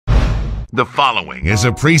The following is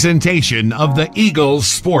a presentation of the Eagles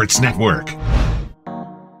Sports Network.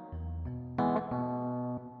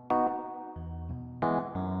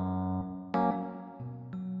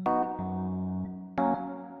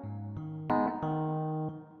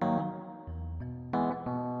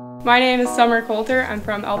 My name is Summer Coulter. I'm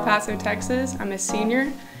from El Paso, Texas. I'm a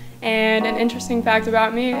senior. And an interesting fact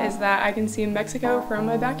about me is that I can see Mexico from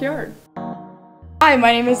my backyard. Hi,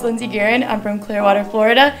 my name is Lindsay Guerin. I'm from Clearwater,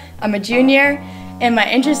 Florida. I'm a junior. And my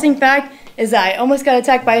interesting fact is that I almost got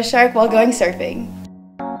attacked by a shark while going surfing.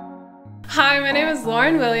 Hi, my name is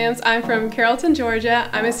Lauren Williams. I'm from Carrollton, Georgia.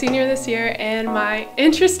 I'm a senior this year, and my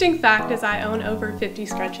interesting fact is I own over 50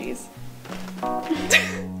 scrunchies.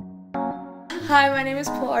 Hi, my name is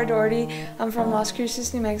Pilar Doherty. I'm from Las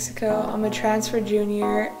Cruces, New Mexico. I'm a transfer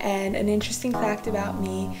junior, and an interesting fact about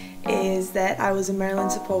me is that I was a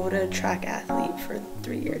Maryland Sepulveda track athlete for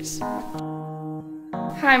 3 years.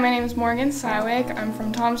 Hi, my name is Morgan Sywick. I'm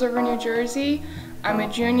from Toms River, New Jersey. I'm a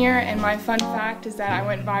junior, and my fun fact is that I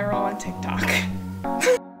went viral on TikTok.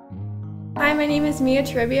 Hi, my name is Mia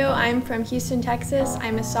Toribio. I'm from Houston, Texas.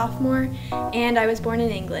 I'm a sophomore, and I was born in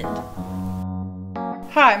England.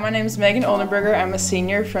 Hi, my name is Megan Oldenburger. I'm a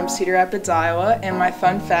senior from Cedar Rapids, Iowa, and my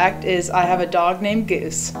fun fact is I have a dog named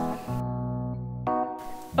Goose.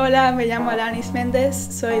 Hola, me llamo Alanis Méndez,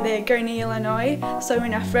 soy de Gurnee, Illinois. Soy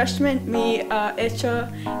una freshman. Mi hecho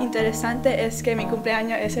interesante es que mi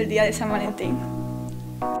cumpleaños es el día de San Valentín.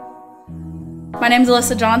 My name is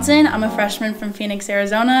Alyssa Johnson. I'm a freshman from Phoenix,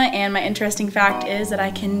 Arizona, and my interesting fact is that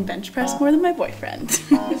I can bench press more than my boyfriend.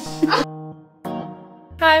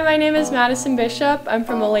 Hi, my name is Madison Bishop. I'm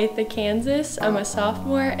from Olathe, Kansas. I'm a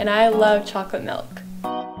sophomore, and I love chocolate milk.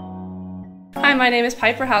 Hi, my name is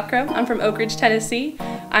Piper Halcro. I'm from Oak Ridge, Tennessee.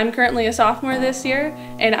 I'm currently a sophomore this year,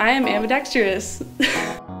 and I am ambidextrous.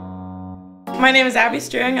 My name is Abby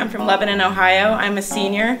Strewing. I'm from Lebanon, Ohio. I'm a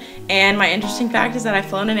senior, and my interesting fact is that I've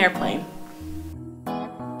flown an airplane.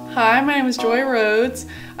 Hi, my name is Joy Rhodes.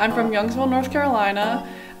 I'm from Youngsville, North Carolina.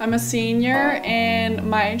 I'm a senior, and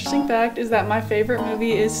my interesting fact is that my favorite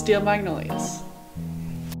movie is Steel Magnolias.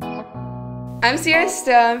 I'm Sierra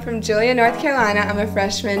Still. I'm from Julia, North Carolina. I'm a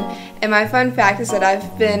freshman, and my fun fact is that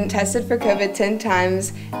I've been tested for COVID 10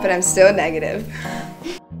 times, but I'm still negative.